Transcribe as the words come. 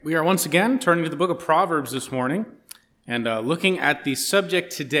We are once again turning to the book of Proverbs this morning and looking at the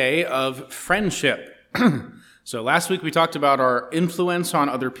subject today of friendship. So last week we talked about our influence on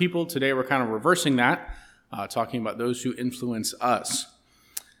other people. Today we're kind of reversing that, talking about those who influence us.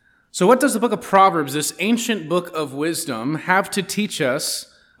 So what does the book of Proverbs, this ancient book of wisdom, have to teach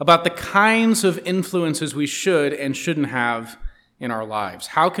us about the kinds of influences we should and shouldn't have in our lives?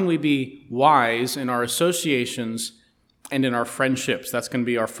 How can we be wise in our associations and in our friendships? That's going to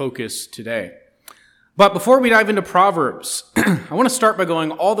be our focus today. But before we dive into Proverbs, I want to start by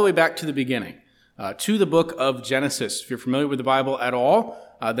going all the way back to the beginning, to the book of Genesis. If you're familiar with the Bible at all,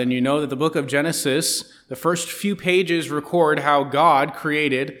 then you know that the book of Genesis, the first few pages record how God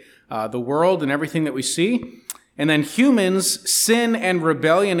created the world and everything that we see. And then humans' sin and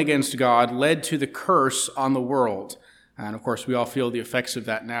rebellion against God led to the curse on the world. And of course, we all feel the effects of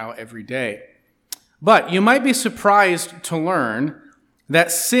that now every day. But you might be surprised to learn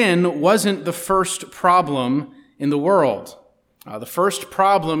that sin wasn't the first problem in the world. The first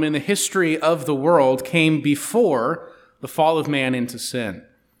problem in the history of the world came before the fall of man into sin.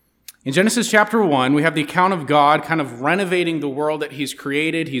 In Genesis chapter 1, we have the account of God kind of renovating the world that he's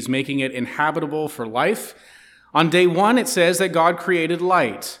created. He's making it inhabitable for life. On day 1, it says that God created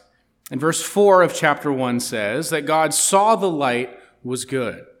light. And verse 4 of chapter 1 says that God saw the light was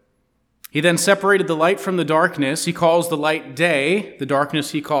good. He then separated the light from the darkness. He calls the light day, the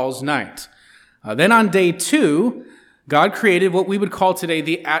darkness he calls night. Then on day 2, God created what we would call today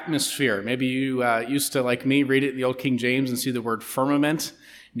the atmosphere. Maybe you used to, like me, read it in the old King James and see the word firmament.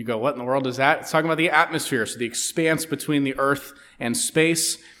 And you go, what in the world is that? It's talking about the atmosphere, so the expanse between the earth and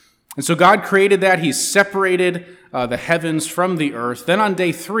space. And so God created that. He separated the heavens from the earth. Then on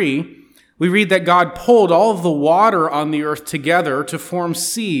day 3, we read that God pulled all of the water on the earth together to form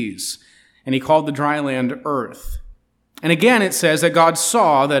seas. And he called the dry land earth. And again, it says that God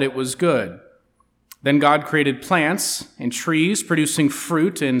saw that it was good. Then God created plants and trees producing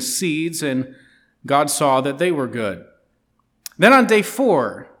fruit and seeds, and God saw that they were good. Then on day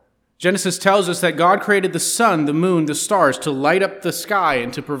 4, Genesis tells us that God created the sun, the moon, the stars to light up the sky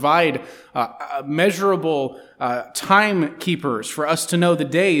and to provide measurable timekeepers for us to know the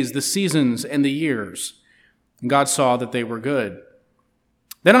days, the seasons, and the years. And God saw that they were good.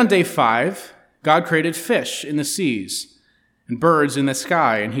 Then on day 5, God created fish in the seas and birds in the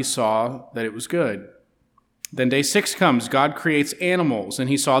sky, and he saw that it was good. Then day 6 comes, God creates animals,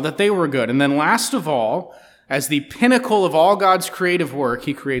 and he saw that they were good. And then last of all, as the pinnacle of all God's creative work,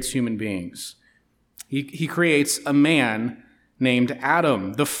 he creates human beings. He creates a man named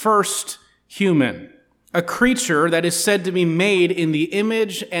Adam, the first human, a creature that is said to be made in the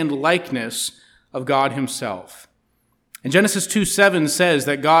image and likeness of God himself. And Genesis 2:7 says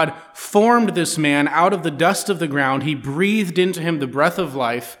that God formed this man out of the dust of the ground. He breathed into him the breath of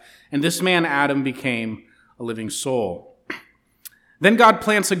life, and this man, Adam, became a living soul. Then God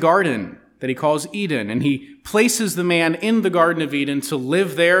plants a garden that he calls Eden, and he places the man in the Garden of Eden to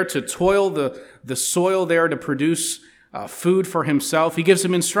live there, to toil the soil there, to produce food for himself. He gives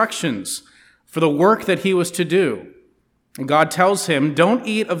him instructions for the work that he was to do. And God tells him, don't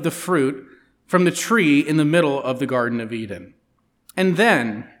eat of the fruit from the tree in the middle of the Garden of Eden. And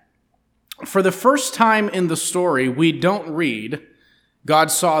then, for the first time in the story, we don't read, God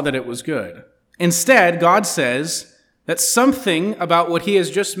saw that it was good. Instead, God says that something about what he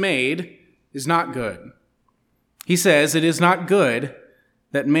has just made is not good. He says it is not good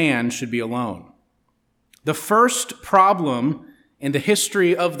that man should be alone. The first problem in the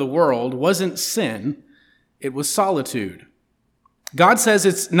history of the world wasn't sin, it was solitude. God says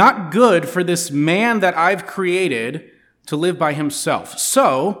it's not good for this man that I've created to live by himself.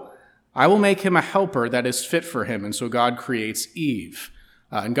 So I will make him a helper that is fit for him. And so God creates Eve.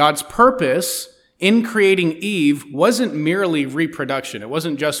 And God's purpose in creating Eve wasn't merely reproduction. It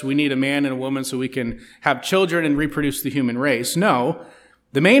wasn't just we need a man and a woman so we can have children and reproduce the human race. No,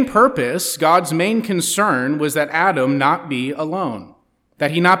 the main purpose, God's main concern, was that Adam not be alone,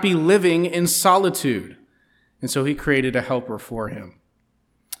 that he not be living in solitude. And so he created a helper for him.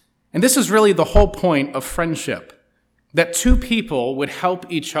 And this is really the whole point of friendship, that two people would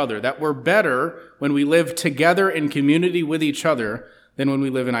help each other, that we're better when we live together in community with each other than when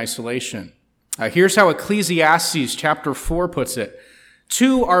we live in isolation. Here's how Ecclesiastes chapter 4 puts it.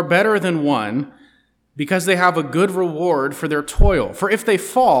 2 are better than 1 because they have a good reward for their toil. For if they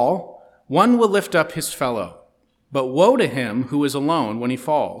fall, one will lift up his fellow. But woe to him who is alone when he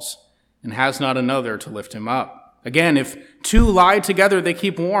falls and has not another to lift him up. Again, if 2 lie together, they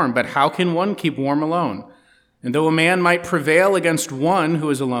keep warm, but how can one keep warm alone? And though a man might prevail against one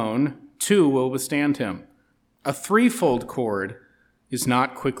who is alone, 2 will withstand him. A threefold cord is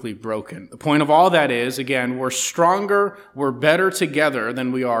not quickly broken. The point of all that is, again, we're stronger, we're better together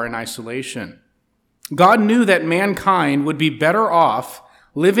than we are in isolation. God knew that mankind would be better off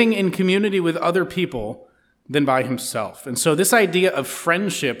living in community with other people than by himself. And so this idea of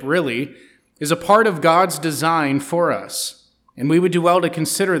friendship really is a part of God's design for us. And we would do well to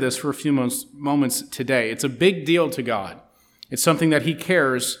consider this for a few moments today. It's a big deal to God. It's something that he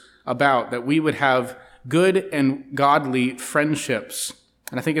cares about, that we would have good and godly friendships.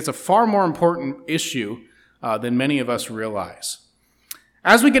 And I think it's a far more important issue than many of us realize.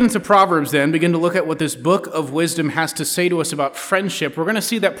 As we get into Proverbs then, begin to look at what this book of wisdom has to say to us about friendship, we're going to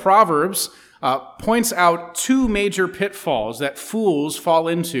see that Proverbs points out two major pitfalls that fools fall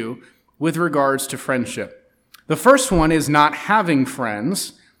into with regards to friendship. The first one is not having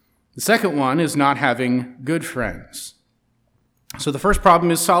friends. The second one is not having good friends. So the first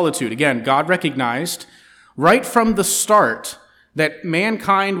problem is solitude. Again, God recognized right from the start that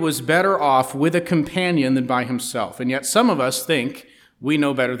mankind was better off with a companion than by himself. And yet some of us think we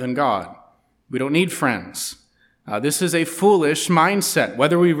know better than God. We don't need friends. This is a foolish mindset.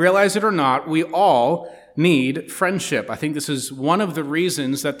 Whether we realize it or not, we all need friendship. I think this is one of the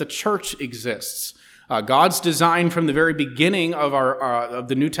reasons that the church exists. God's design from the very beginning of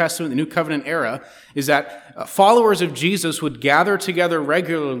the New Testament, the New Covenant era, is that followers of Jesus would gather together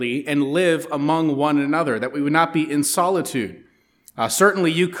regularly and live among one another, that we would not be in solitude.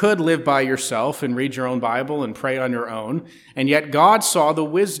 Certainly you could live by yourself and read your own Bible and pray on your own, and yet God saw the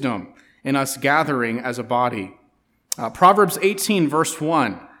wisdom in us gathering as a body. Proverbs 18, verse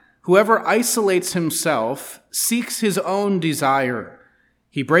 1, whoever isolates himself seeks his own desire.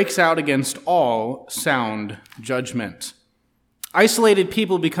 He breaks out against all sound judgment. Isolated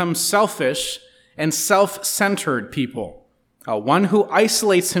people become selfish and self-centered people. One who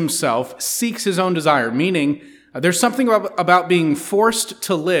isolates himself seeks his own desire, meaning there's something about being forced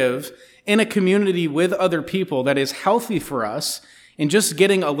to live in a community with other people that is healthy for us in just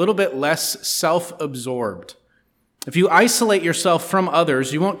getting a little bit less self-absorbed. If you isolate yourself from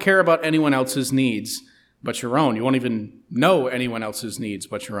others, you won't care about anyone else's needs but your own. You won't even know anyone else's needs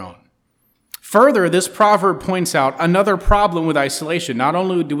but your own. Further, this proverb points out another problem with isolation. Not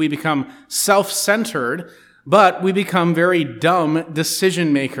only do we become self-centered, but we become very dumb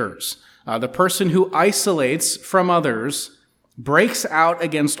decision makers. The person who isolates from others breaks out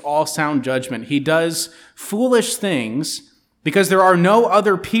against all sound judgment. He does foolish things because there are no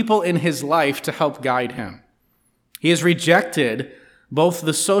other people in his life to help guide him. He has rejected both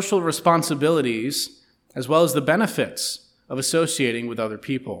the social responsibilities as well as the benefits of associating with other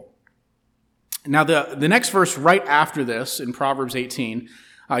people. Now, the next verse right after this, in Proverbs 18,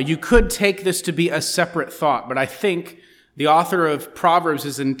 you could take this to be a separate thought, but I think the author of Proverbs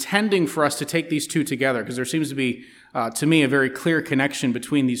is intending for us to take these two together, because there seems to be, to me, a very clear connection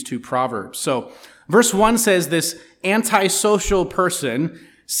between these two Proverbs. So, verse 1 says this antisocial person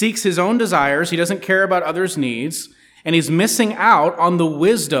seeks his own desires, he doesn't care about others' needs, and he's missing out on the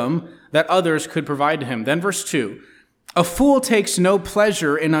wisdom that others could provide to him. Then verse 2, a fool takes no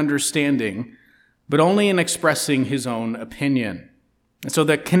pleasure in understanding, but only in expressing his own opinion. And so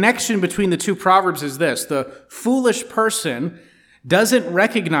the connection between the two Proverbs is this: the foolish person doesn't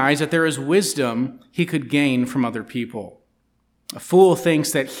recognize that there is wisdom he could gain from other people. A fool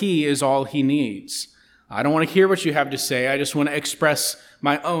thinks that he is all he needs. I don't want to hear what you have to say. I just want to express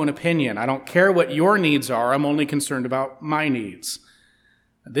my own opinion. I don't care what your needs are. I'm only concerned about my needs.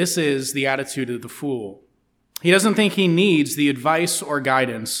 This is the attitude of the fool. He doesn't think he needs the advice or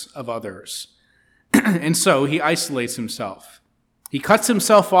guidance of others. And so he isolates himself. He cuts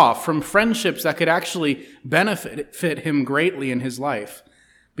himself off from friendships that could actually benefit him greatly in his life,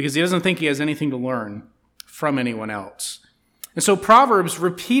 because he doesn't think he has anything to learn from anyone else. And so Proverbs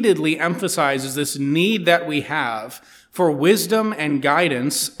repeatedly emphasizes this need that we have for wisdom and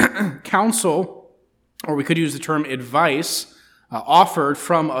guidance, counsel, or we could use the term advice, offered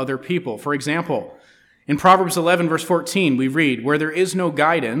from other people. For example, in Proverbs 11, verse 14, we read, where there is no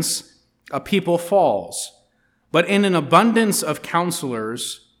guidance, a people falls, but in an abundance of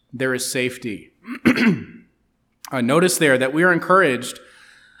counselors, there is safety. Notice there that we are encouraged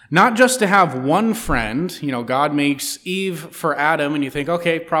not just to have one friend. God makes Eve for Adam, and you think,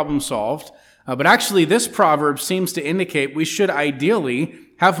 okay, problem solved. But actually, this proverb seems to indicate we should ideally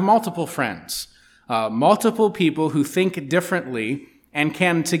have multiple friends, multiple people who think differently and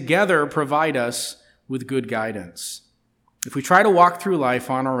can together provide us with good guidance. If we try to walk through life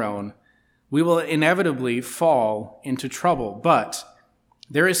on our own, we will inevitably fall into trouble, but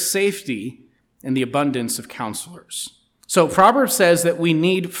there is safety in the abundance of counselors. So Proverbs says that we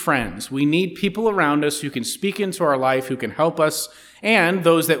need friends. We need people around us who can speak into our life, who can help us, and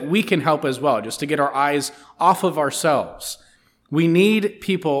those that we can help as well, just to get our eyes off of ourselves. We need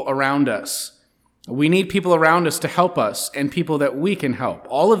people around us. We need people around us to help us and people that we can help.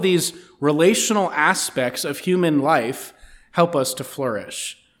 All of these relational aspects of human life help us to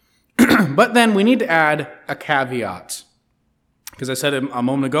flourish. But then we need to add a caveat. Because I said a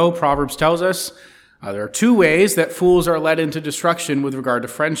moment ago, Proverbs tells us there are two ways that fools are led into destruction with regard to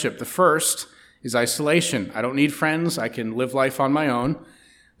friendship. The first is isolation. I don't need friends. I can live life on my own.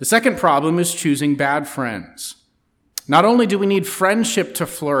 The second problem is choosing bad friends. Not only do we need friendship to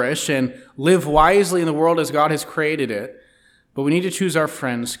flourish and live wisely in the world as God has created it, but we need to choose our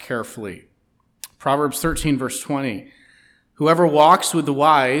friends carefully. Proverbs 13, verse 20. Whoever walks with the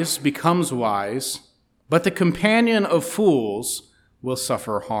wise becomes wise, but the companion of fools will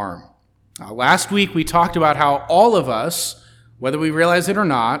suffer harm. Last week we talked about how all of us, whether we realize it or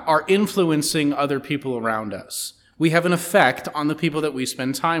not, are influencing other people around us. We have an effect on the people that we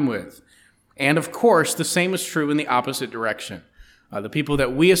spend time with. And of course, the same is true in the opposite direction. The people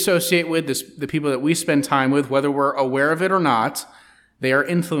that we associate with, the people that we spend time with, whether we're aware of it or not, they are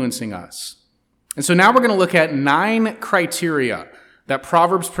influencing us. And so now we're going to look at 9 criteria that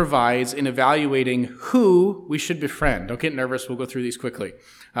Proverbs provides in evaluating who we should befriend. Don't get nervous. We'll go through these quickly.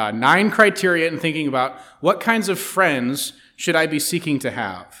 9 criteria in thinking about what kinds of friends should I be seeking to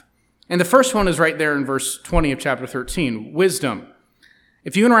have. And the first one is right there in verse 20 of chapter 13, wisdom.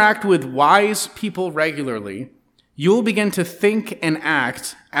 If you interact with wise people regularly, you'll begin to think and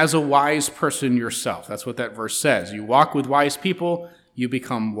act as a wise person yourself. That's what that verse says. You walk with wise people, you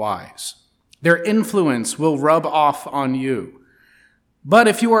become wise. Their influence will rub off on you. But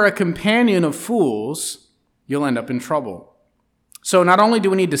if you are a companion of fools, you'll end up in trouble. So not only do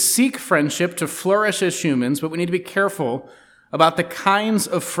we need to seek friendship to flourish as humans, but we need to be careful about the kinds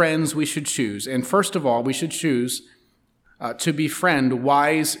of friends we should choose. And first of all, we should choose to befriend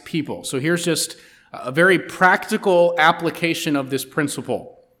wise people. So here's just a very practical application of this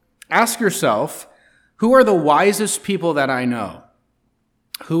principle. Ask yourself, who are the wisest people that I know?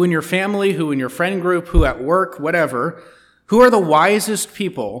 Who in your family, who in your friend group, who at work, whatever. Who are the wisest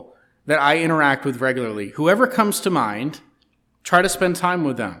people that I interact with regularly? Whoever comes to mind, try to spend time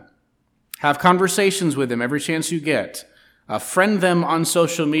with them. Have conversations with them every chance you get. Friend them on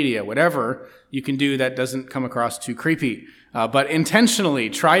social media, whatever you can do that doesn't come across too creepy. But intentionally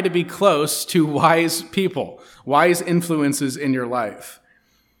try to be close to wise people, wise influences in your life.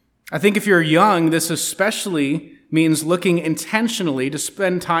 I think if you're young, this especially means looking intentionally to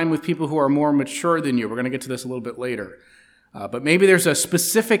spend time with people who are more mature than you. We're going to get to this a little bit later. But maybe there's a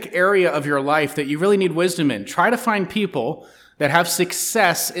specific area of your life that you really need wisdom in. Try to find people that have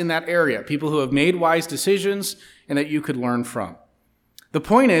success in that area, people who have made wise decisions and that you could learn from. The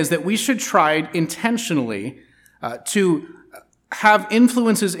point is that we should try intentionally to have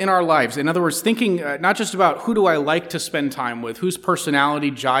influences in our lives. In other words, thinking not just about who do I like to spend time with, whose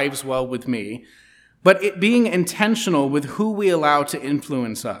personality jives well with me, but it being intentional with who we allow to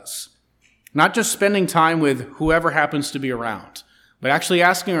influence us. Not just spending time with whoever happens to be around, but actually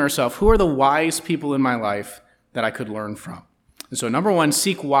asking ourselves, who are the wise people in my life that I could learn from? And so number 1,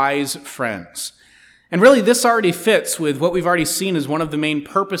 seek wise friends. And really this already fits with what we've already seen as one of the main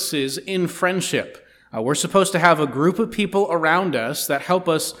purposes in friendship. We're supposed to have a group of people around us that help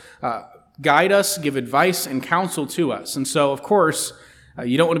us guide us, give advice, and counsel to us. And so, of course,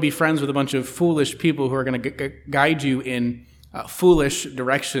 you don't want to be friends with a bunch of foolish people who are going to guide you in foolish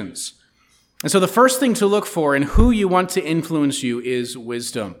directions. And so the first thing to look for in who you want to influence you is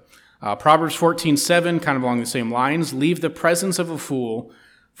wisdom. Proverbs 14:7, kind of along the same lines, leave the presence of a fool,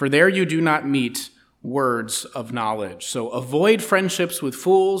 for there you do not meet words of knowledge. So avoid friendships with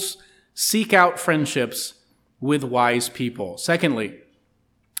fools, seek out friendships with wise people. Secondly,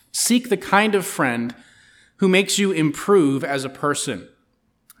 seek the kind of friend who makes you improve as a person.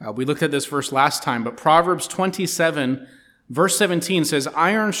 We looked at this verse last time, but Proverbs 27, verse 17 says,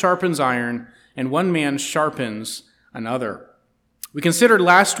 iron sharpens iron, and one man sharpens another. We considered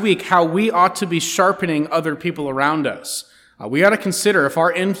last week how we ought to be sharpening other people around us. We ought to consider if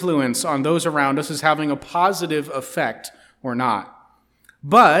our influence on those around us is having a positive effect or not.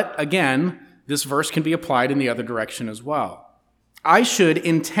 But, again, this verse can be applied in the other direction as well. I should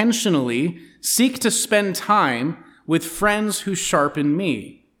intentionally seek to spend time with friends who sharpen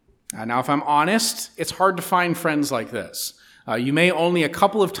me. Now, if I'm honest, it's hard to find friends like this. You may only a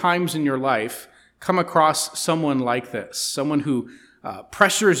couple of times in your life come across someone like this, someone who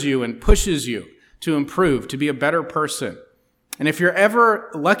pressures you and pushes you to improve, to be a better person. And if you're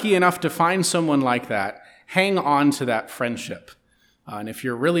ever lucky enough to find someone like that, hang on to that friendship. And if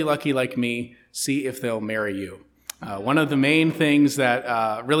you're really lucky like me, see if they'll marry you. One of the main things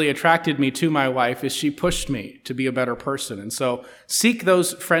that really attracted me to my wife is she pushed me to be a better person. And so seek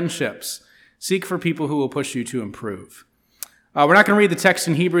those friendships. Seek for people who will push you to improve. We're not going to read the text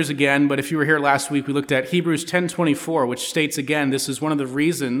in Hebrews again, but if you were here last week, we looked at Hebrews 10:24, which states again, this is one of the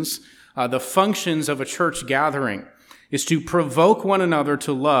reasons, the functions of a church gathering is to provoke one another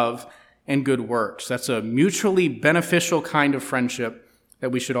to love and good works. That's a mutually beneficial kind of friendship that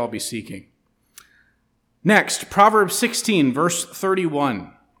we should all be seeking. Next, Proverbs 16, verse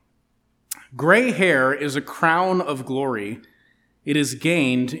 31. Gray hair is a crown of glory. It is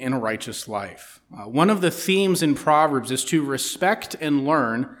gained in a righteous life. One of the themes in Proverbs is to respect and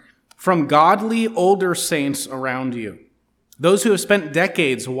learn from godly older saints around you. Those who have spent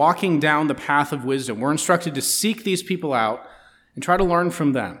decades walking down the path of wisdom. We're instructed to seek these people out and try to learn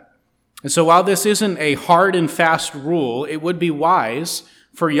from them. And so while this isn't a hard and fast rule, it would be wise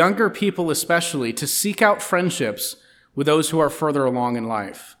for younger people especially to seek out friendships with those who are further along in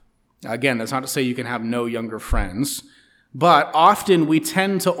life. Again, that's not to say you can have no younger friends, but often we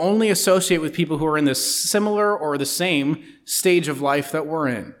tend to only associate with people who are in the similar or the same stage of life that we're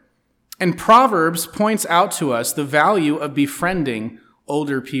in. And Proverbs points out to us the value of befriending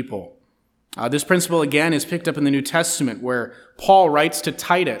older people. This principle, again, is picked up in the New Testament, where Paul writes to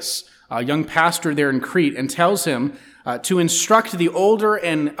Titus, a young pastor there in Crete, and tells him to instruct the older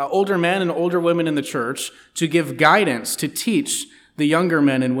men and older women in the church to give guidance, to teach the younger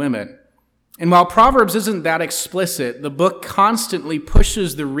men and women. And while Proverbs isn't that explicit, the book constantly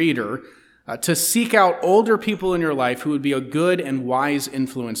pushes the reader to seek out older people in your life who would be a good and wise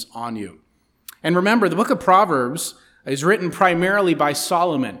influence on you. And remember, the book of Proverbs is written primarily by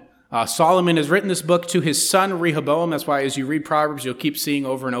Solomon. Solomon has written this book to his son Rehoboam. That's why as you read Proverbs, you'll keep seeing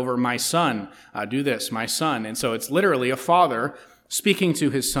over and over, my son, do this, my son. And so it's literally a father speaking to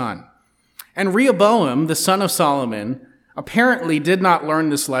his son. And Rehoboam, the son of Solomon, apparently did not learn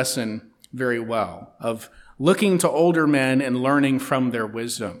this lesson very well, of looking to older men and learning from their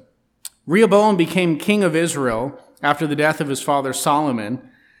wisdom. Rehoboam became king of Israel after the death of his father Solomon,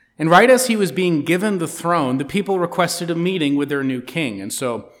 and right as he was being given the throne, the people requested a meeting with their new king. And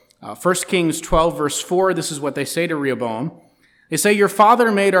so 1 Kings 12, verse 4, this is what they say to Rehoboam. They say, "Your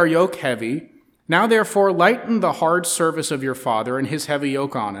father made our yoke heavy. Now therefore lighten the hard service of your father and his heavy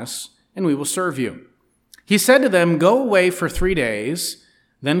yoke on us, and we will serve you." He said to them, "Go away for 3 days,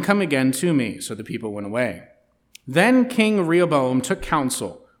 then come again to me." So the people went away. Then King Rehoboam took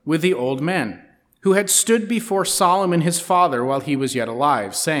counsel with the old men who had stood before Solomon his father while he was yet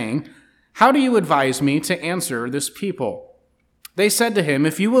alive, saying, "How do you advise me to answer this people?" They said to him,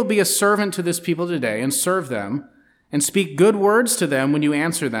 "If you will be a servant to this people today and serve them, and speak good words to them when you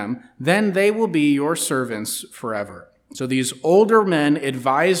answer them, then they will be your servants forever." So these older men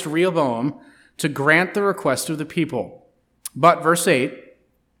advised Rehoboam to grant the request of the people. But, verse 8,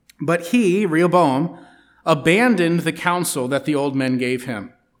 but he, Rehoboam, abandoned the counsel that the old men gave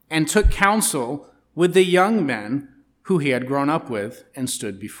him and took counsel with the young men who he had grown up with and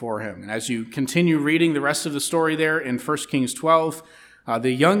stood before him. And as you continue reading the rest of the story there in 1 Kings 12,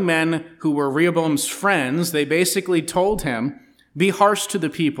 the young men who were Rehoboam's friends, they basically told him, be harsh to the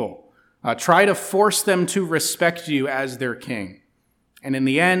people. Try to force them to respect you as their king. And in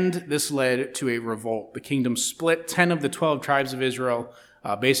the end, this led to a revolt. The kingdom split. 10 of the 12 tribes of Israel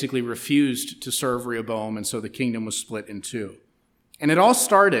basically refused to serve Rehoboam, and so the kingdom was split in two. And it all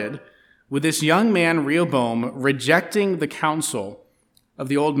started with this young man, Rehoboam, rejecting the counsel of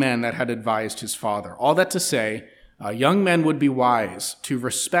the old men that had advised his father. All that to say, young men would be wise to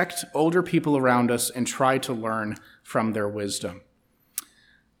respect older people around us and try to learn from their wisdom.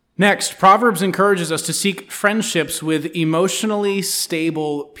 Next, Proverbs encourages us to seek friendships with emotionally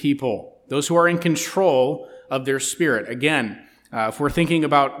stable people, those who are in control of their spirit. Again, if we're thinking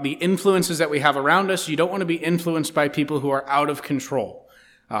about the influences that we have around us, you don't want to be influenced by people who are out of control.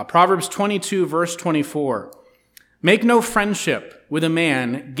 Proverbs 22, verse 24, "Make no friendship with a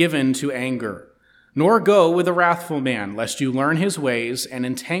man given to anger, nor go with a wrathful man, lest you learn his ways and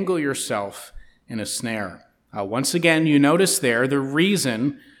entangle yourself in a snare." Once again, you notice there the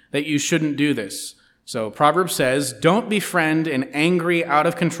reason that you shouldn't do this. So Proverbs says, don't befriend an angry,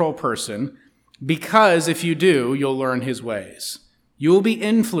 out-of-control person, because if you do, you'll learn his ways. You will be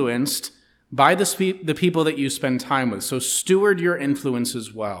influenced by the people that you spend time with. So steward your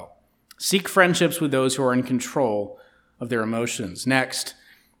influences well. Seek friendships with those who are in control of their emotions. Next,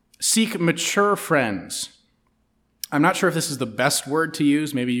 seek mature friends. I'm not sure if this is the best word to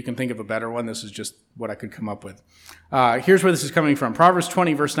use. Maybe you can think of a better one. This is just what I could come up with. Here's where this is coming from. Proverbs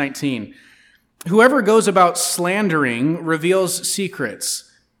 20, verse 19. Whoever goes about slandering reveals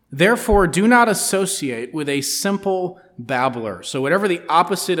secrets. Therefore, do not associate with a simple babbler. So whatever the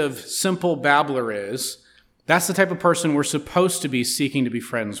opposite of simple babbler is, that's the type of person we're supposed to be seeking to be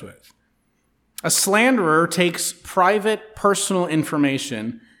friends with. A slanderer takes private, personal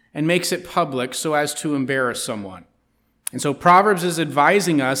information and makes it public so as to embarrass someone. And so Proverbs is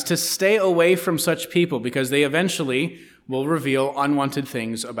advising us to stay away from such people because they eventually will reveal unwanted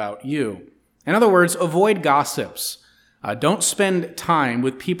things about you. In other words, avoid gossips. Don't spend time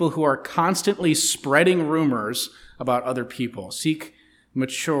with people who are constantly spreading rumors about other people. Seek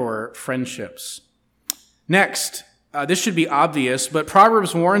mature friendships. Next, this should be obvious, but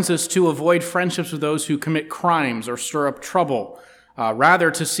Proverbs warns us to avoid friendships with those who commit crimes or stir up trouble.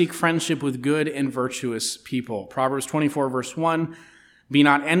 Rather, to seek friendship with good and virtuous people. Proverbs 24, verse 1, "Be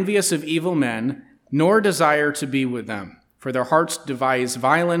not envious of evil men, nor desire to be with them, for their hearts devise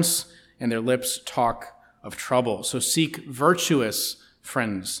violence, and their lips talk of trouble." So seek virtuous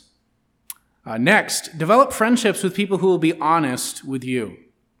friends. Next, develop friendships with people who will be honest with you.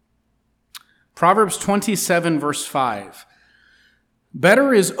 Proverbs 27, verse 5,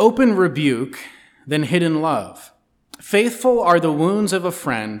 "Better is open rebuke than hidden love. Faithful are the wounds of a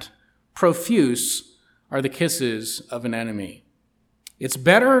friend, profuse are the kisses of an enemy." It's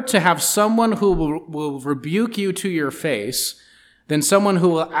better to have someone who will rebuke you to your face than someone who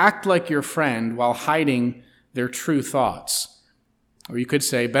will act like your friend while hiding their true thoughts. Or you could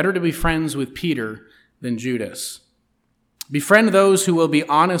say, better to be friends with Peter than Judas. Befriend those who will be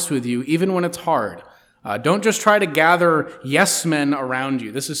honest with you, even when it's hard. Don't just try to gather yes men around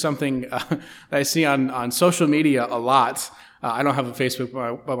you. This is something that I see on social media a lot. I don't have a Facebook,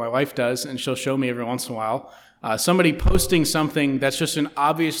 but my wife does, and she'll show me every once in a while. Somebody posting something that's just an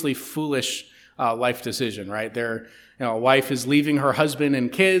obviously foolish life decision, right? A wife is leaving her husband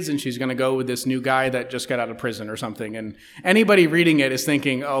and kids, and she's going to go with this new guy that just got out of prison or something. And anybody reading it is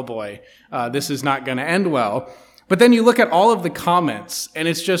thinking, oh boy, this is not going to end well. But then you look at all of the comments, and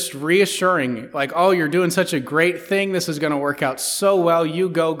it's just reassuring, like, oh, you're doing such a great thing. This is going to work out so well. You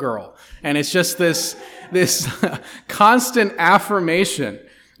go, girl. And it's just this constant affirmation.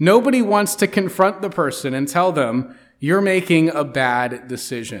 Nobody wants to confront the person and tell them you're making a bad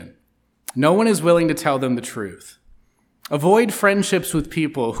decision. No one is willing to tell them the truth. Avoid friendships with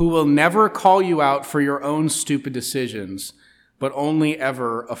people who will never call you out for your own stupid decisions, but only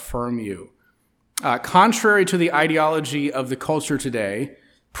ever affirm you. Contrary to the ideology of the culture today,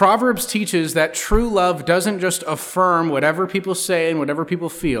 Proverbs teaches that true love doesn't just affirm whatever people say and whatever people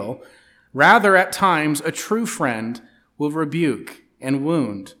feel. Rather, at times, a true friend will rebuke and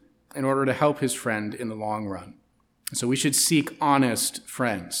wound in order to help his friend in the long run. So we should seek honest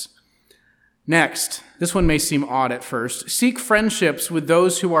friends. Next, this one may seem odd at first. Seek friendships with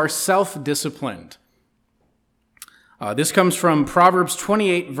those who are self-disciplined. This comes from Proverbs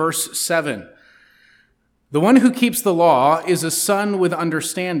 28, verse 7. "The one who keeps the law is a son with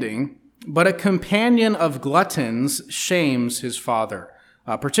understanding, but a companion of gluttons shames his father."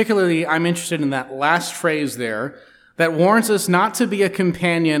 Particularly, I'm interested in that last phrase there that warns us not to be a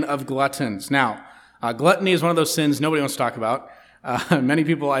companion of gluttons. Now, gluttony is one of those sins nobody wants to talk about. Many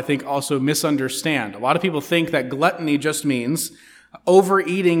people, I think, also misunderstand. A lot of people think that gluttony just means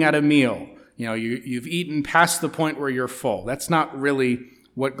overeating at a meal. You know, you've eaten past the point where you're full. That's not really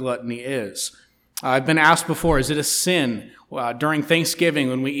what gluttony is. I've been asked before, is it a sin during Thanksgiving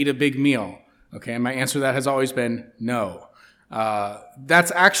when we eat a big meal? Okay, and my answer to that has always been no.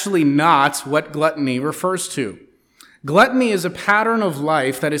 That's actually not what gluttony refers to. Gluttony is a pattern of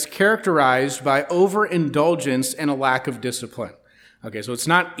life that is characterized by overindulgence and a lack of discipline. Okay, so it's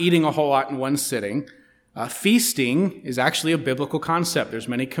not eating a whole lot in one sitting. Feasting is actually a biblical concept. There's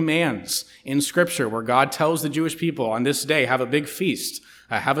many commands in Scripture where God tells the Jewish people on this day, have a big feast,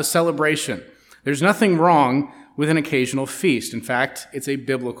 have a celebration. There's nothing wrong with an occasional feast. In fact, it's a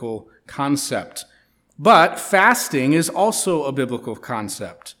biblical concept. But fasting is also a biblical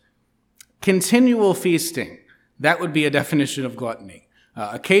concept. Continual feasting, that would be a definition of gluttony.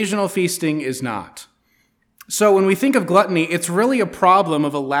 Occasional feasting is not. So when we think of gluttony, it's really a problem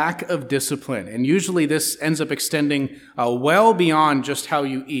of a lack of discipline. And usually this ends up extending well beyond just how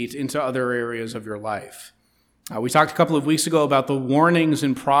you eat into other areas of your life. We talked a couple of weeks ago about the warnings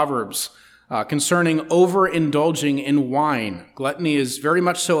in Proverbs concerning overindulging in wine. Gluttony is very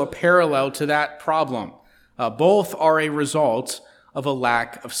much so a parallel to that problem. Both are a result of a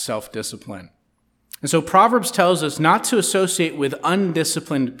lack of self-discipline. And so Proverbs tells us not to associate with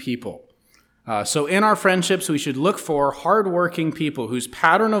undisciplined people. So in our friendships, we should look for hardworking people whose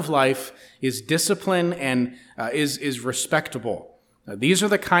pattern of life is discipline and is respectable. These are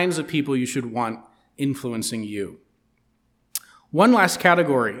the kinds of people you should want influencing you. One last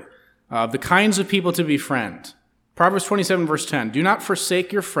category of the kinds of people to befriend. Proverbs 27, verse 10, "Do not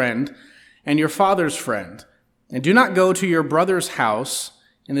forsake your friend and your father's friend, and do not go to your brother's house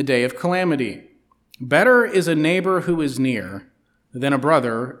in the day of calamity. Better is a neighbor who is near than a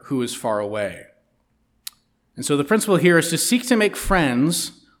brother who is far away." And so the principle here is to seek to make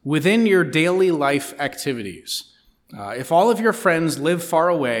friends within your daily life activities. If all of your friends live far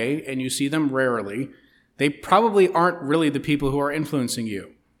away and you see them rarely, they probably aren't really the people who are influencing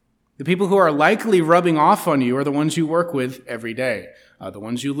you. The people who are likely rubbing off on you are the ones you work with every day, the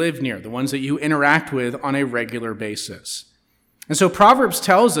ones you live near, the ones that you interact with on a regular basis. And so Proverbs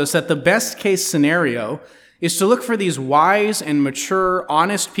tells us that the best case scenario is to look for these wise and mature,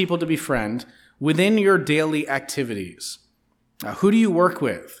 honest people to befriend within your daily activities. Who do you work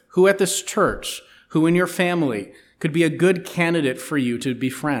with? Who at this church? Who in your family could be a good candidate for you to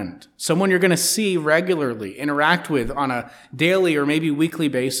befriend? Someone you're going to see regularly, interact with on a daily or maybe weekly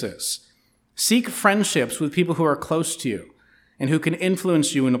basis. Seek friendships with people who are close to you and who can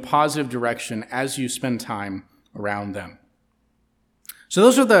influence you in a positive direction as you spend time around them. So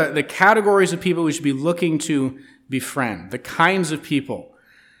those are the categories of people we should be looking to befriend, the kinds of people.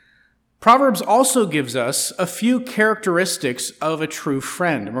 Proverbs also gives us a few characteristics of a true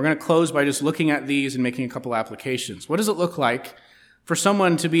friend. And we're going to close by just looking at these and making a couple applications. What does it look like for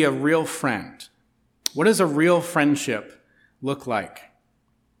someone to be a real friend? What does a real friendship look like?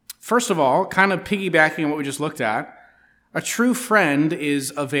 First of all, kind of piggybacking on what we just looked at, a true friend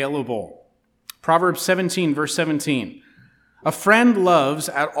is available. Proverbs 17, verse 17. "A friend loves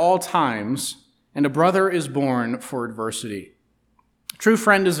at all times, and a brother is born for adversity." A true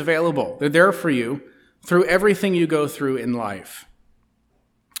friend is available. They're there for you through everything you go through in life.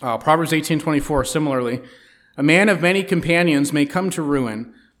 Proverbs 18:24, similarly, "A man of many companions may come to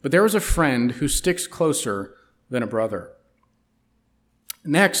ruin, but there is a friend who sticks closer than a brother."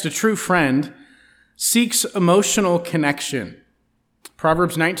 Next, a true friend seeks emotional connection.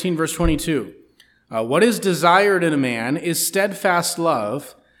 Proverbs 19, verse 22. "What is desired in a man is steadfast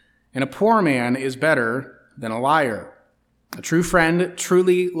love, and a poor man is better than a liar." A true friend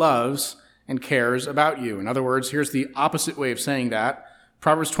truly loves and cares about you. In other words, here's the opposite way of saying that.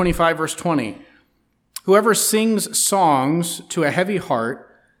 Proverbs 25, verse 20. "Whoever sings songs to a heavy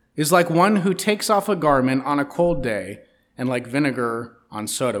heart is like one who takes off a garment on a cold day and like vinegar on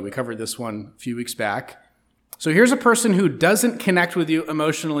soda." We covered this one a few weeks back. So here's a person who doesn't connect with you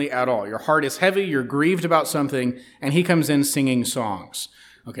emotionally at all. Your heart is heavy, you're grieved about something, and he comes in singing songs.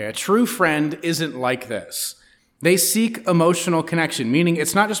 Okay, a true friend isn't like this. They seek emotional connection, meaning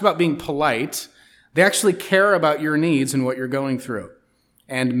it's not just about being polite. They actually care about your needs and what you're going through.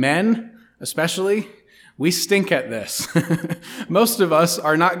 And men, especially, we stink at this. Most of us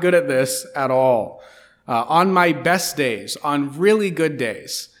are not good at this at all. On my best days, on really good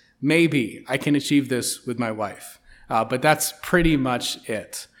days, maybe I can achieve this with my wife. But that's pretty much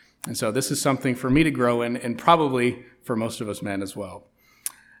it. And so this is something for me to grow in, and probably for most of us men as well.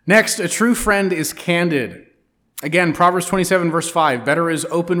 Next, a true friend is candid. Again, Proverbs 27, verse 5, "Better is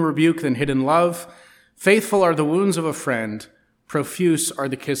open rebuke than hidden love. Faithful are the wounds of a friend. Profuse are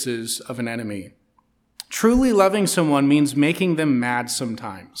the kisses of an enemy." Truly loving someone means making them mad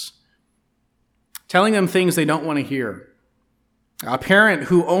sometimes. Telling them things they don't want to hear. A parent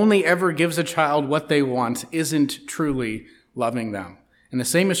who only ever gives a child what they want isn't truly loving them. And the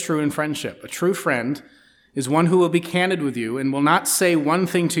same is true in friendship. A true friend is one who will be candid with you and will not say one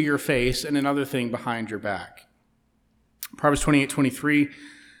thing to your face and another thing behind your back. Proverbs 28:23,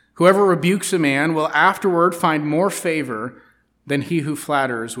 "Whoever rebukes a man will afterward find more favor than he who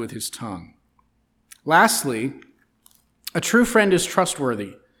flatters with his tongue." Lastly, a true friend is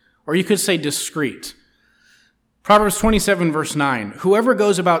trustworthy, or you could say discreet. Proverbs 27, verse 9, "Whoever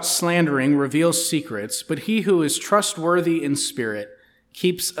goes about slandering reveals secrets, but he who is trustworthy in spirit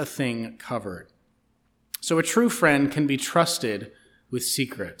keeps a thing covered." So a true friend can be trusted with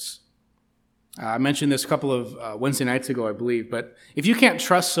secrets. I mentioned this a couple of Wednesday nights ago, I believe, but if you can't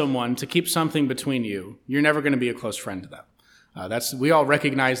trust someone to keep something between you, you're never going to be a close friend to them. We all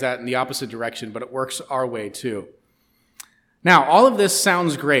recognize that in the opposite direction, but it works our way too. Now, all of this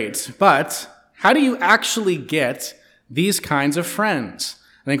sounds great, but how do you actually get these kinds of friends?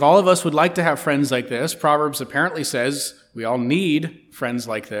 I think all of us would like to have friends like this. Proverbs apparently says we all need friends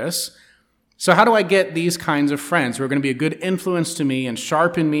like this. So how do I get these kinds of friends who are going to be a good influence to me and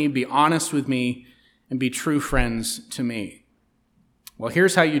sharpen me, be honest with me, and be true friends to me? Well,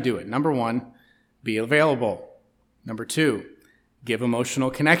 here's how you do it. Number 1, be available. Number 2, give emotional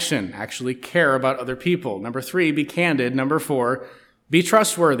connection, actually care about other people. Number 3, be candid. Number 4, Be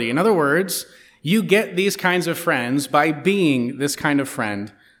trustworthy. In other words, you get these kinds of friends by being this kind of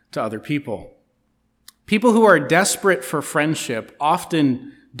friend to other people. People who are desperate for friendship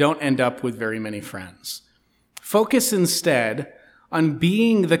often don't end up with very many friends. Focus instead on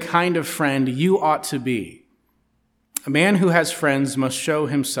being the kind of friend you ought to be. A man who has friends must show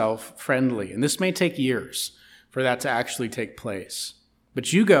himself friendly, and this may take years for that to actually take place.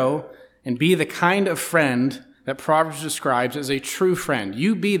 But you go and be the kind of friend that Proverbs describes as a true friend.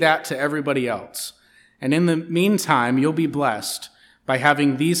 You be that to everybody else. And in the meantime, you'll be blessed by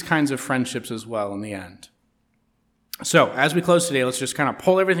having these kinds of friendships as well in the end. So, as we close today, let's just kind of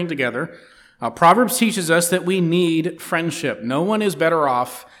pull everything together. Proverbs teaches us that we need friendship. No one is better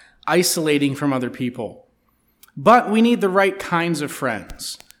off isolating from other people. But we need the right kinds of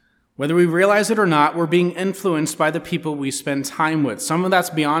friends. Whether we realize it or not, we're being influenced by the people we spend time with. Some of that's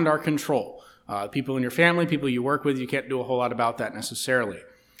beyond our control. People in your family, people you work with, you can't do a whole lot about that necessarily.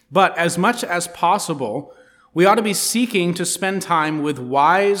 But as much as possible, we ought to be seeking to spend time with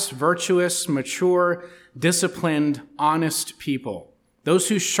wise, virtuous, mature, disciplined, honest people. Those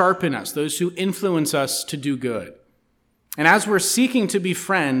who sharpen us, those who influence us to do good. And as we're seeking to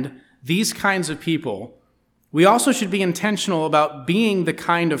befriend these kinds of people, we also should be intentional about being the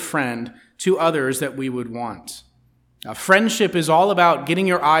kind of friend to others that we would want. Friendship is all about getting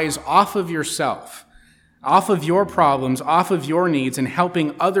your eyes off of yourself, off of your problems, off of your needs, and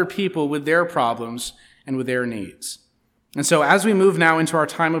helping other people with their problems and with their needs. And so as we move now into our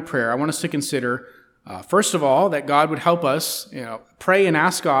time of prayer, I want us to consider, first of all, that God would help us, pray and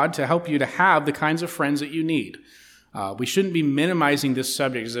ask God to help you to have the kinds of friends that you need. We shouldn't be minimizing this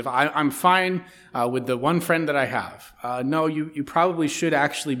subject as if I'm fine with the one friend that I have. No, you probably should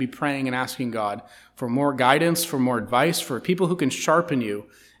actually be praying and asking God for more guidance, for more advice, for people who can sharpen you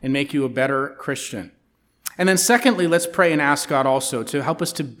and make you a better Christian. And then secondly, let's pray and ask God also to help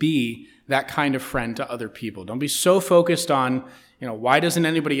us to be that kind of friend to other people. Don't be so focused on, why doesn't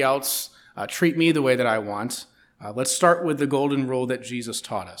anybody else treat me the way that I want? Let's start with the golden rule that Jesus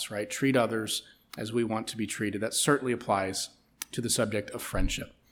taught us, right? Treat others as we want to be treated. That certainly applies to the subject of friendship.